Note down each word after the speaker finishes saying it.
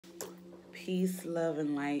Peace, love,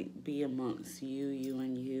 and light be amongst you, you,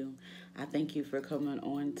 and you. I thank you for coming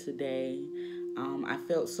on today. I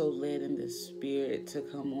felt so led in the spirit to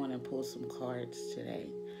come on and pull some cards today.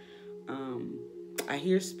 I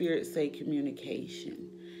hear spirit say communication.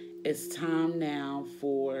 It's time now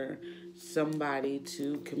for somebody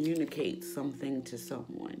to communicate something to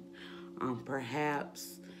someone.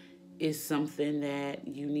 Perhaps it's something that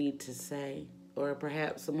you need to say, or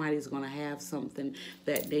perhaps somebody's going to have something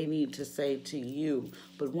that they need to say to you.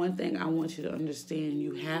 But one thing I want you to understand,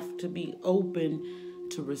 you have to be open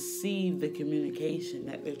to receive the communication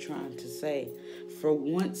that they're trying to say. For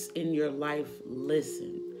once in your life,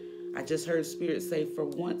 listen. I just heard Spirit say, for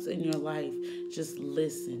once in your life, just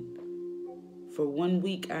listen. For 1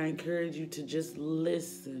 week, I encourage you to just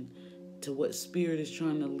listen to what Spirit is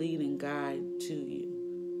trying to lead and guide to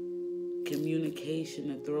you. Communication,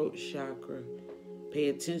 the throat chakra. Pay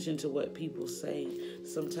attention to what people say.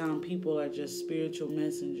 Sometimes people are just spiritual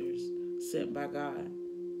messengers sent by God.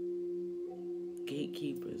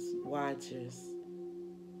 Gatekeepers, watchers.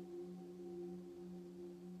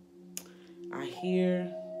 I hear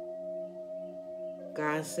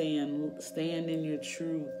God saying, stand in your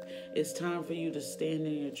truth. It's time for you to stand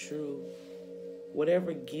in your truth.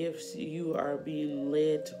 Whatever gifts you are being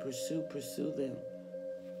led to pursue them.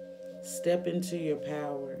 Step into your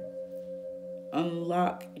power.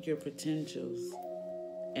 Unlock your potentials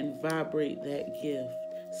and vibrate that gift.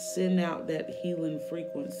 Send out that healing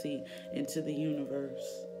frequency into the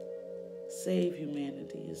universe. Save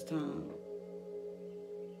humanity. It's time.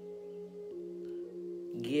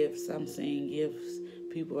 Gifts. I'm saying gifts.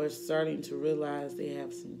 People are starting to realize they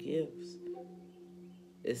have some gifts.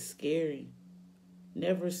 It's scary.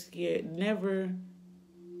 Never scared. Never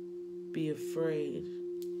be afraid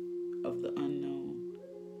of the unknown.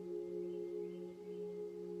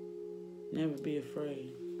 Never be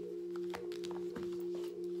afraid.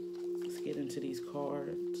 Let's get into these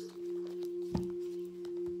cards.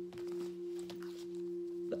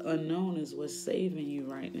 The unknown is what's saving you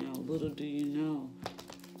right now. Little do you know.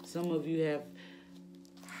 Some of you have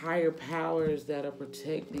higher powers that are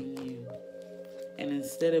protecting you. And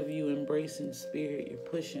instead of you embracing spirit, you're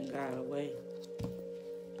pushing God away.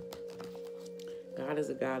 God is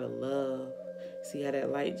a God of love. See how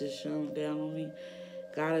that light just shone down on me?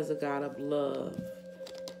 God is a God of love.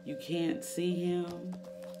 You can't see him,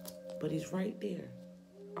 but he's right there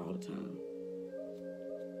all the time.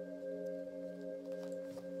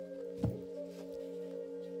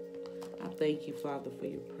 I thank you, Father, for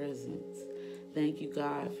your presence. Thank you,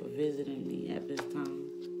 God, for visiting me at this time.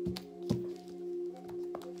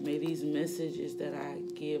 May these messages that I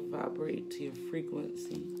give vibrate to your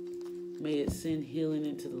frequency. May it send healing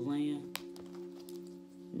into the land.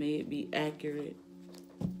 May it be accurate,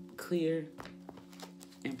 clear,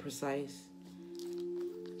 and precise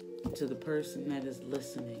to the person that is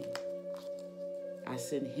listening. I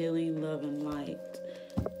send healing, love, and light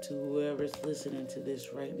to whoever's listening to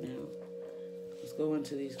this right now. Let's go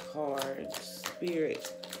into these cards.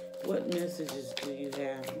 Spirit, what messages do you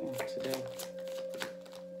have on today?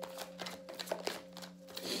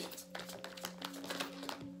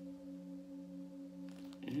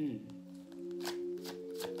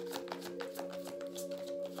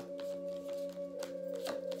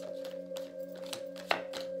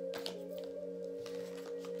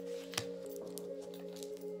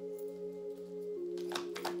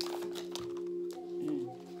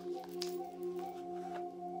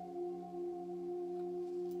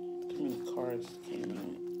 Cards came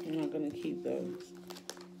out. I'm not going to keep those.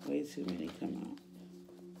 Way too many come out.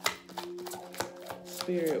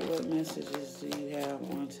 Spirit, what messages do you have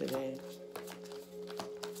on today?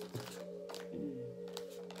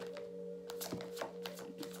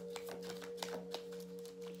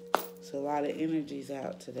 So a lot of energies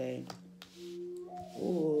out today.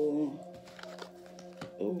 Ooh.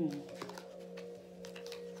 Ooh.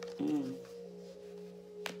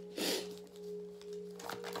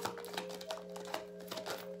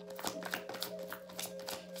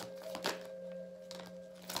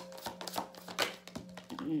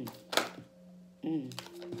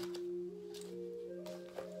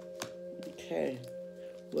 Okay.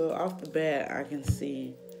 Well, off the bat, I can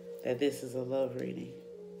see that this is a love reading.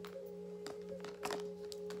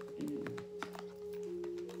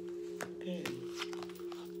 Okay.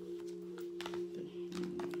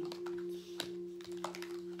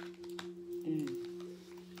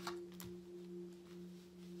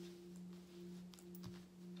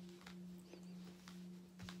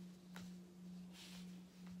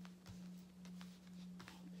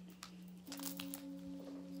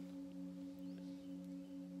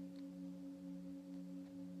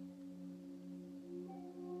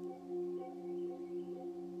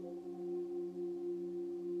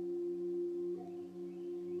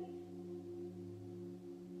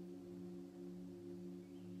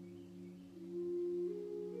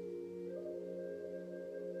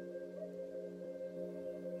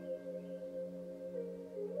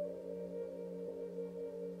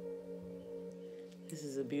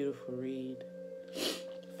 This is a beautiful read.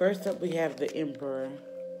 First up, we have the Emperor,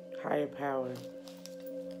 higher power.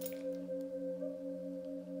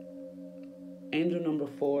 Angel number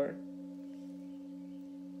 4.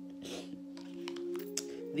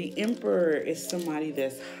 The Emperor is somebody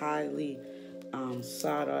that's highly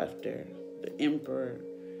sought after. The Emperor,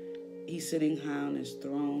 he's sitting high on his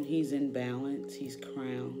throne. He's in balance. He's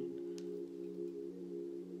crowned.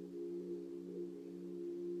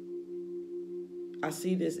 I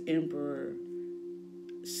see this Emperor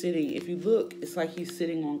sitting. If you look, it's like he's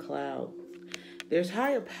sitting on clouds. There's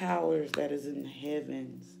higher powers that is in the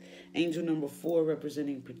heavens. Angel number 4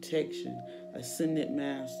 representing protection, ascended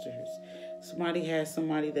masters. Somebody has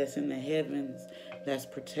somebody that's in the heavens that's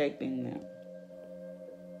protecting them.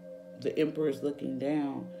 The Emperor is looking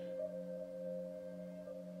down.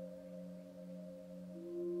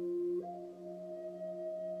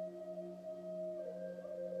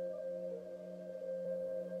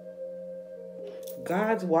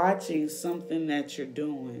 God's watching something that you're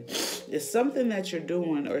doing. It's something that you're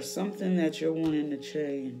doing or something that you're wanting to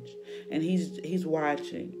change. And he's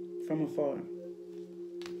watching from afar.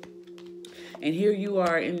 And here you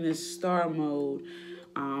are in this star mode.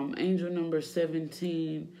 Angel number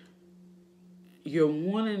 17. You're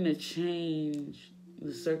wanting to change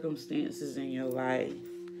the circumstances in your life.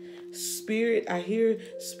 Spirit, I hear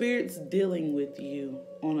Spirit's dealing with you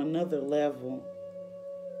on another level.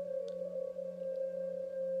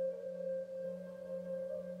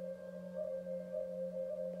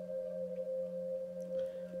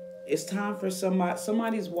 It's time for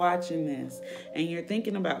somebody's watching this and you're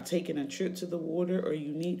thinking about taking a trip to the water or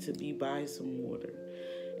you need to be by some water.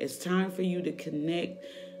 It's time for you to connect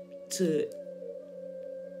to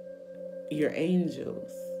your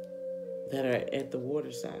angels that are at the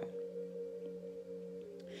waterside.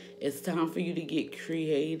 It's time for you to get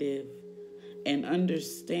creative and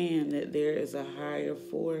understand that there is a higher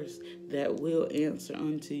force that will answer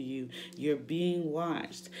unto you. You're being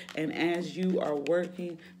watched. And as you are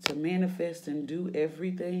working to manifest and do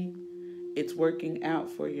everything, it's working out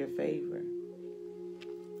for your favor.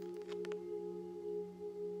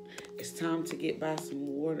 It's time to get by some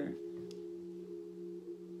water.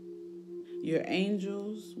 Your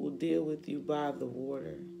angels will deal with you by the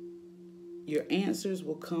water. Your answers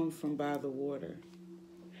will come from by the water.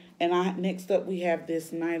 And next up, we have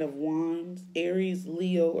this Knight of Wands, Aries,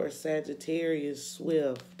 Leo, or Sagittarius,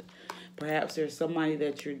 Swift. Perhaps there's somebody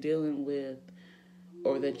that you're dealing with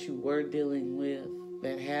or that you were dealing with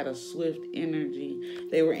that had a swift energy.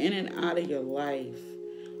 They were in and out of your life.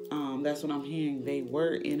 That's what I'm hearing. They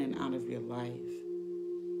were in and out of your life.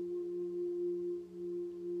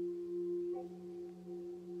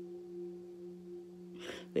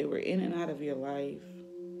 They were in and out of your life.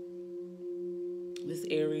 This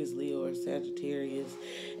Aries, Leo, or Sagittarius,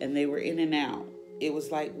 and they were in and out. It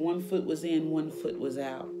was like one foot was in, one foot was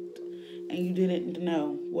out, and you didn't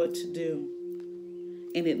know what to do.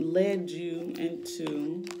 And it led you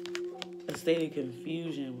into a state of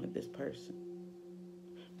confusion with this person.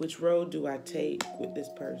 Which road do I take with this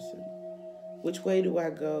person? Which way do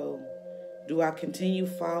I go? Do I continue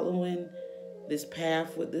following this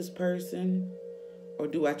path with this person? Or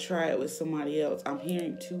do I try it with somebody else? I'm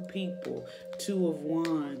hearing 2 people, 2 of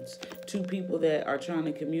Wands, 2 people that are trying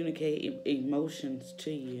to communicate emotions to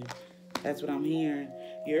you. That's what I'm hearing.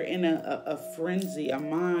 You're in a frenzy, a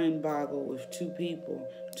mind boggle with 2 people,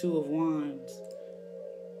 2 of Wands.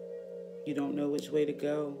 You don't know which way to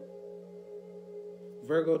go.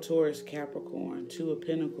 Virgo, Taurus, Capricorn, 2 of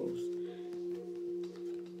Pentacles.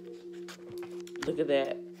 Look at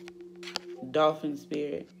that. Dolphin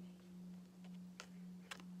spirit.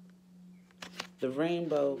 The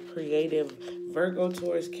rainbow, creative, Virgo,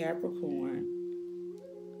 Taurus, Capricorn.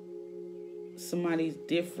 Somebody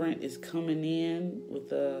different is coming in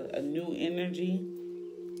with a new energy.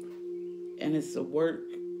 And it's a work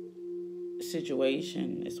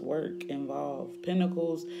situation. It's work involved.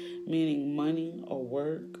 Pentacles, meaning money or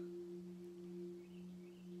work.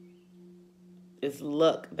 It's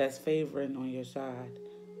luck that's favoring on your side.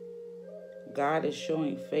 God is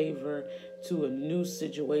showing favor to a new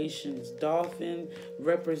situations. Dolphin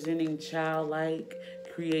representing childlike,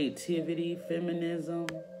 creativity, feminism.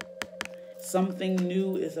 Something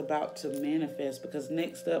new is about to manifest because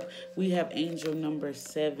next up we have angel number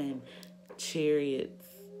 7, Chariots,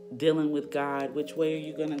 dealing with God. Which way are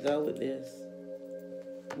you going to go with this?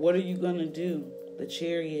 What are you going to do? The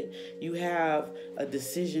Chariot, you have a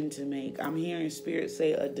decision to make. I'm hearing Spirit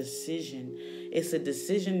say a decision. It's a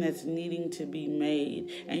decision that's needing to be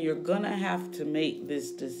made, and you're going to have to make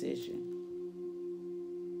this decision.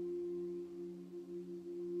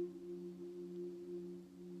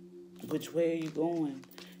 Which way are you going?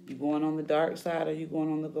 You going on the dark side or you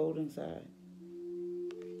going on the golden side?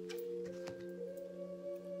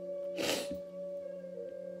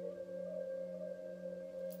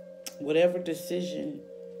 Whatever decision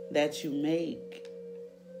that you make,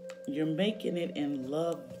 you're making it in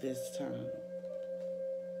love this time.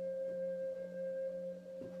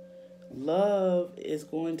 Love is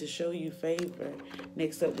going to show you favor.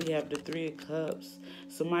 Next up, we have the Three of Cups.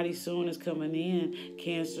 Somebody soon is coming in,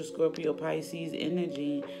 Cancer, Scorpio, Pisces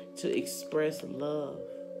energy to express love.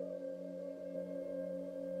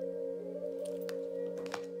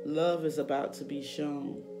 Love is about to be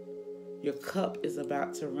shown. Your cup is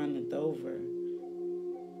about to run it over.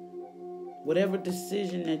 Whatever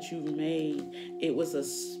decision that you've made, it was a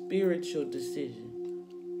spiritual decision.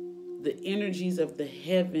 The energies of the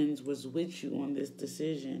heavens was with you on this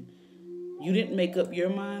decision. You didn't make up your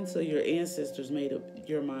mind, so your ancestors made up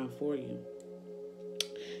your mind for you.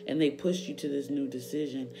 And they pushed you to this new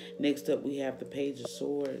decision. Next up, we have the Page of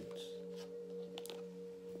Swords.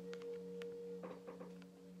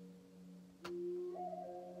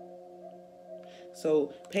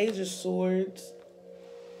 So, Page of Swords,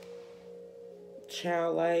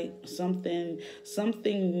 childlike, something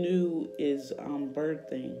new is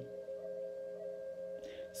birthing.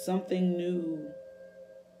 Something new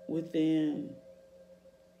within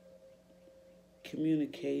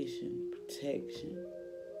communication, protection.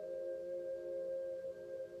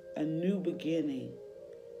 A new beginning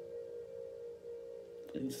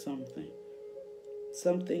in something.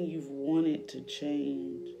 Something you've wanted to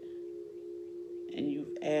change and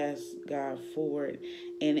you've asked God for it.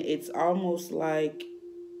 And it's almost like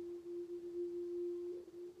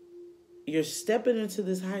you're stepping into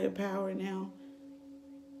this higher power now.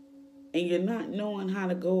 And you're not knowing how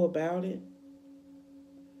to go about it.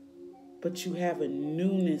 But you have a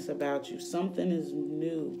newness about you. Something is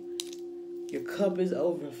new. Your cup is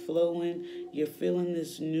overflowing. You're feeling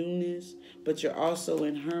this newness. But you're also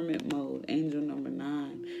in hermit mode. Angel number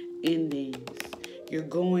 9. Endings. You're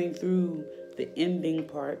going through the ending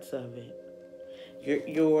parts of it.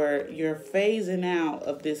 You're phasing out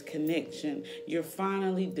of this connection. You're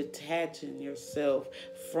finally detaching yourself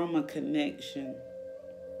from a connection.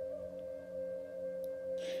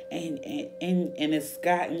 And it's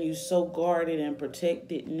gotten you so guarded and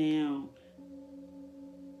protected now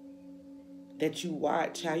that you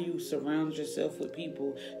watch how you surround yourself with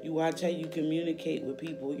people. You watch how you communicate with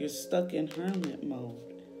people. You're stuck in hermit mode.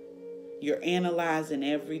 You're analyzing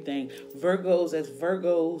everything. Virgos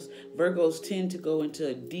tend to go into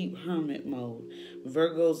a deep hermit mode.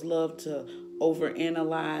 Virgos love to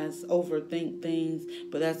overanalyze, overthink things,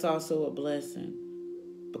 but that's also a blessing.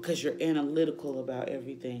 Because you're analytical about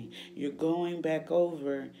everything. You're going back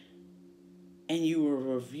over and you were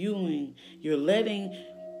reviewing. You're letting,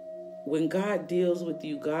 when God deals with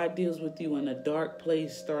you in a dark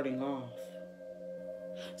place starting off.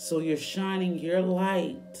 So you're shining your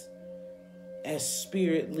light as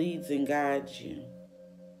Spirit leads and guides you.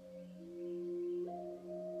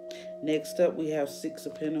 Next up, we have Six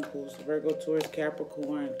of Pentacles, Virgo, Taurus,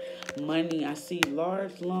 Capricorn. Money, I see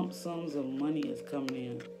large lump sums of money is coming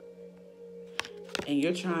in. And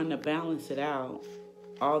you're trying to balance it out,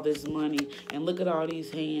 all this money. And look at all these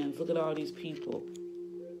hands, look at all these people.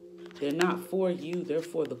 They're not for you, they're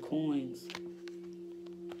for the coins.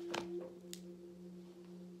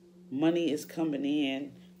 Money is coming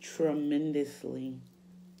in tremendously.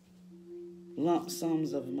 Lump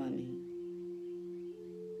sums of money.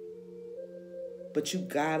 But you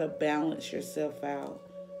gotta balance yourself out.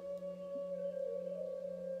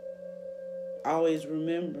 Always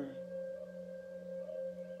remember,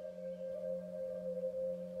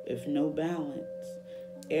 if no balance,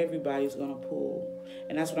 everybody's gonna pull.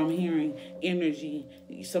 And that's what I'm hearing, energy.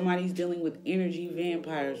 Somebody's dealing with energy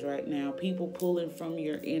vampires right now. People pulling from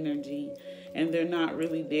your energy, and they're not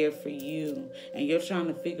really there for you. And you're trying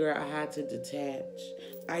to figure out how to detach.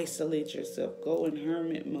 Isolate yourself. Go in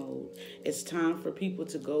hermit mode. It's time for people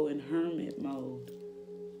to go in hermit mode.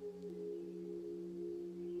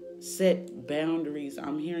 Set boundaries.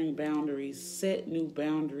 I'm hearing boundaries. Set new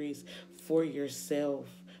boundaries for yourself.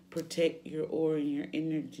 Protect your aura and your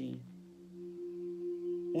energy.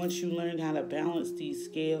 Once you learn how to balance these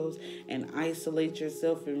scales and isolate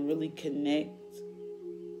yourself and really connect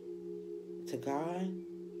to God.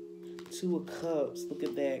 Two of Cups. Look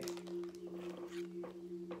at that.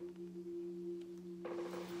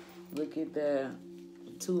 Look at that.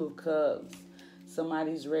 Two of Cups.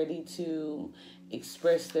 Somebody's ready to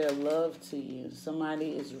express their love to you.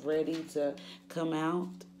 Somebody is ready to come out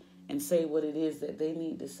and say what it is that they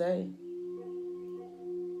need to say.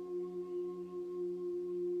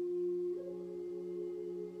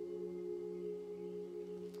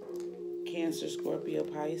 Cancer, Scorpio,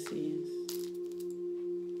 Pisces.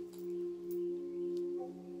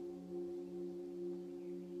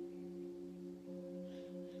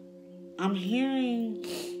 I'm hearing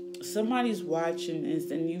somebody's watching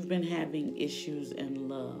this and you've been having issues in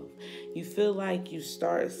love. You feel like you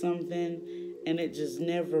start something and it just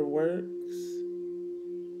never works.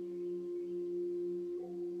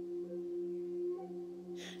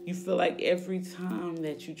 You feel like every time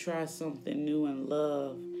that you try something new in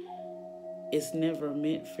love, it's never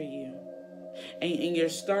meant for you. And you're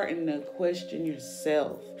starting to question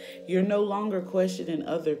yourself. You're no longer questioning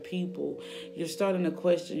other people. You're starting to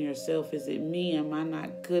question yourself. Is it me? Am I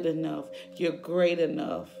not good enough? You're great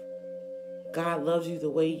enough. God loves you the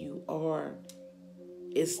way you are.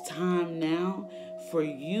 It's time now for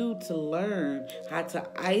you to learn how to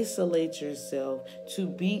isolate yourself, to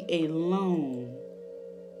be alone.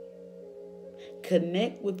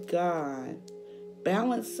 Connect with God.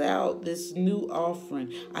 Balance out this new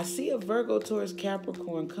offering. I see a Virgo, Taurus,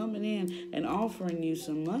 Capricorn coming in and offering you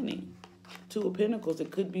some money. Two of Pentacles.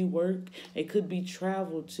 It could be work. It could be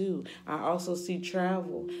travel too. I also see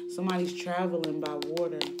travel. Somebody's traveling by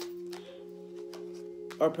water.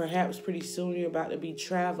 Or perhaps pretty soon you're about to be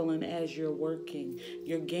traveling as you're working.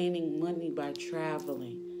 You're gaining money by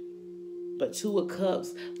traveling. But Two of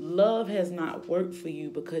Cups, love has not worked for you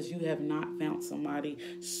because you have not found somebody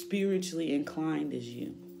spiritually inclined as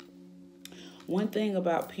you. One thing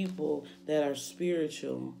about people that are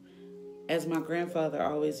spiritual, as my grandfather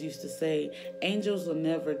always used to say, angels will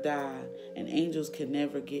never die and angels can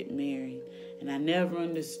never get married. And I never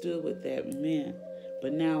understood what that meant,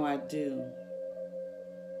 but now I do.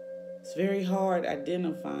 It's very hard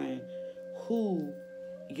identifying who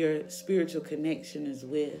your spiritual connection is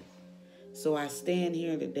with. So I stand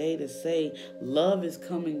here today to say love is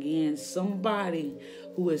coming in. Somebody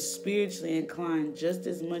who is spiritually inclined just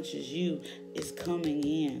as much as you is coming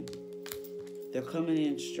in. They're coming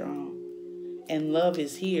in strong. And love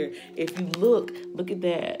is here. If you look at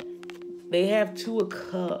that. They have Two of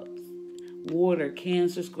Cups. Water,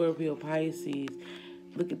 Cancer, Scorpio, Pisces.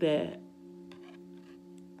 Look at that.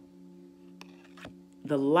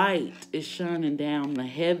 The light is shining down. The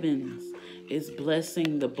heavens is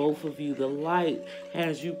blessing the both of you. The light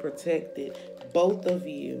has you protected. Both of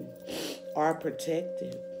you are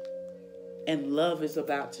protected. And love is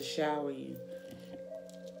about to shower you.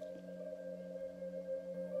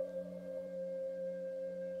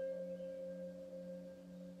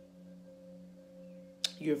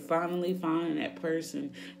 You're finally finding that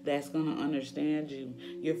person that's going to understand you.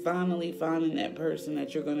 You're finally finding that person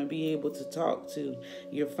that you're going to be able to talk to.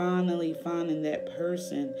 You're finally finding that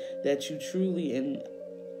person that you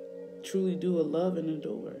truly do love and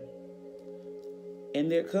adore.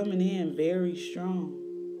 And they're coming in very strong.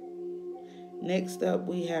 Next up,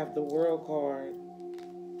 we have the World card.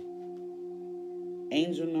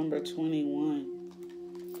 Angel number 21.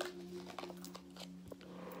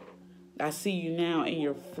 I see you now in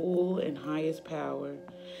your full and highest power,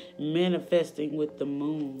 manifesting with the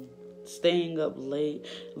moon, staying up late.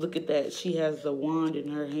 Look at that. She has the wand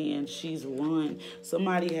in her hand. She's won.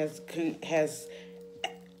 Somebody has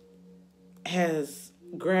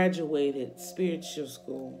graduated spiritual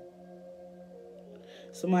school.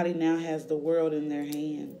 Somebody now has the world in their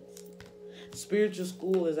hands. Spiritual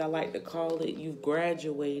school, as I like to call it, you've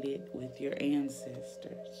graduated with your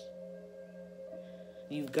ancestors.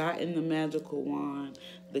 You've gotten the magical wand,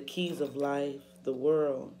 the keys of life. The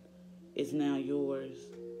world is now yours.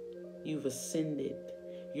 You've ascended.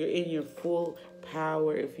 You're in your full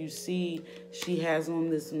power. If you see, she has on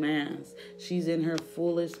this mask. She's in her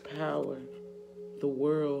fullest power. The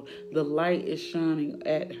world, the light is shining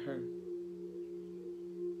at her.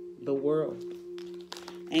 The world.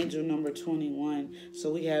 Angel number 21. So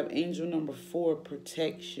we have angel number 4,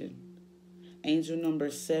 protection. Angel number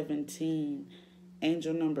 17.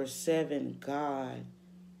 Angel number 7, God.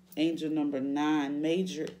 Angel number 9,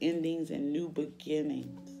 major endings and new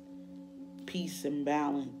beginnings. Peace and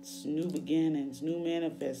balance, new beginnings, new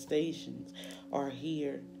manifestations are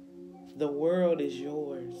here. The world is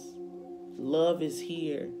yours. Love is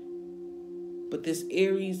here. But this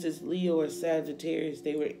Aries, this Leo, or Sagittarius,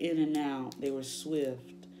 they were in and out. They were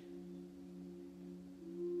swift.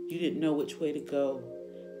 You didn't know which way to go.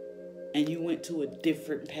 And you went to a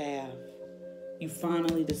different path. You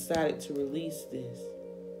finally decided to release this.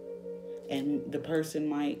 And the person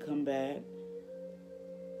might come back.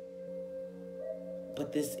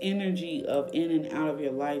 But this energy of in and out of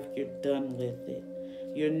your life, you're done with it.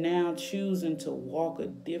 You're now choosing to walk a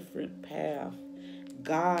different path.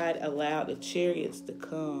 God allowed the chariots to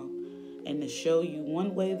come and to show you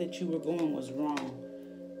one way that you were going was wrong.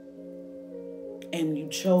 And you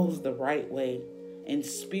chose the right way. In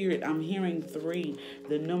spirit, I'm hearing 3,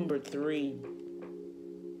 the number 3.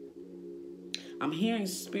 I'm hearing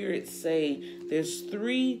spirit say there's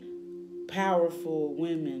 3 powerful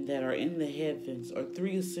women that are in the heavens, or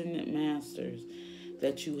 3 ascendant masters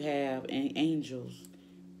that you have, and angels.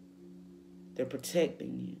 They're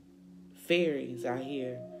protecting you. Fairies, I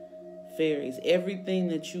hear. Fairies. Everything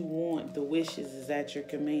that you want, the wishes, is at your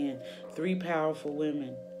command. 3 powerful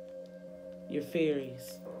women. Your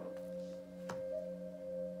fairies.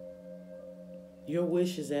 Your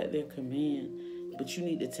wish is at their command. But you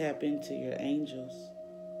need to tap into your angels.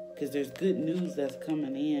 Because there's good news that's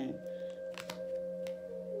coming in.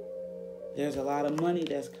 There's a lot of money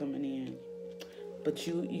that's coming in. But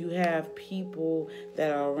you have people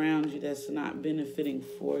that are around you that's not benefiting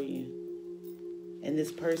for you. And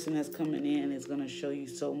this person that's coming in is going to show you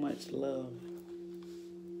so much love.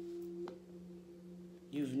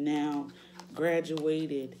 You've now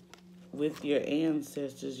graduated with your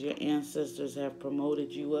ancestors. Your ancestors have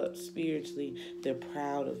promoted you up spiritually. They're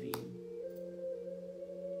proud of you.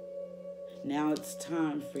 Now it's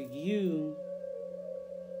time for you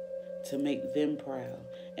to make them proud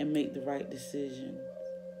and make the right decisions.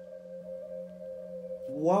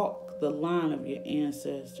 Walk the line of your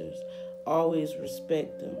ancestors. Always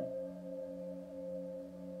respect them.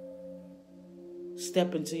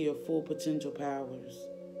 Step into your full potential powers.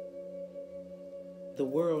 The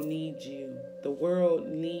world needs you. The world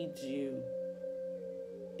needs you.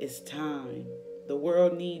 It's time. The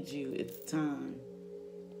world needs you. It's time.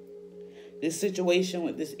 This situation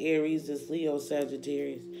with this Aries, this Leo,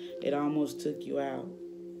 Sagittarius, it almost took you out.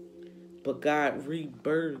 But God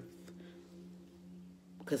rebirthed.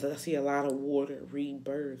 Because I see a lot of water,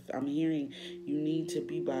 rebirth. I'm hearing you need to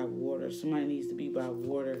be by water. Somebody needs to be by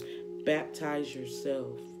water. Baptize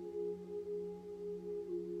yourself.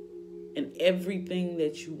 And everything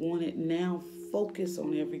that you wanted, now focus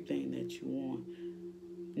on everything that you want.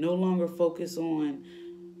 No longer focus on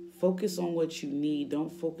what you need.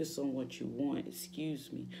 Don't focus on what you want.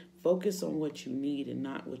 Excuse me. Focus on what you need and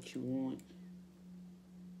not what you want.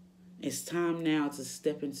 It's time now to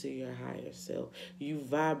step into your higher self. You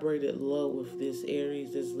vibrated low with this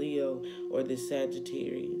Aries, this Leo, or this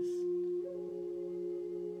Sagittarius.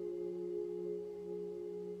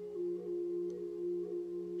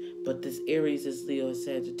 But this Aries, this Leo,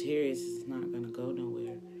 Sagittarius is not going to go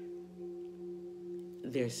nowhere.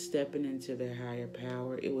 They're stepping into their higher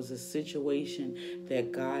power. It was a situation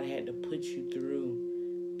that God had to put you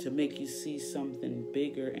through to make you see something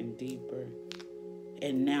bigger and deeper.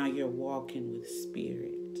 And now you're walking with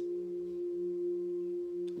spirit.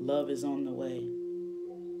 Love is on the way.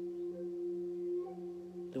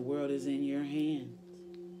 The world is in your hands.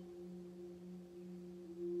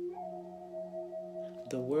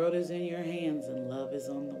 The world is in your hands and love is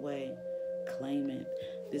on the way. Claim it.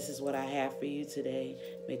 This is what I have for you today.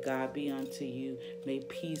 May God be unto you. May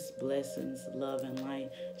peace, blessings, love, and light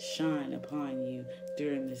shine upon you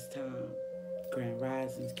during this time. Grand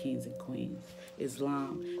risings, kings and queens.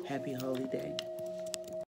 Islam, happy holy day.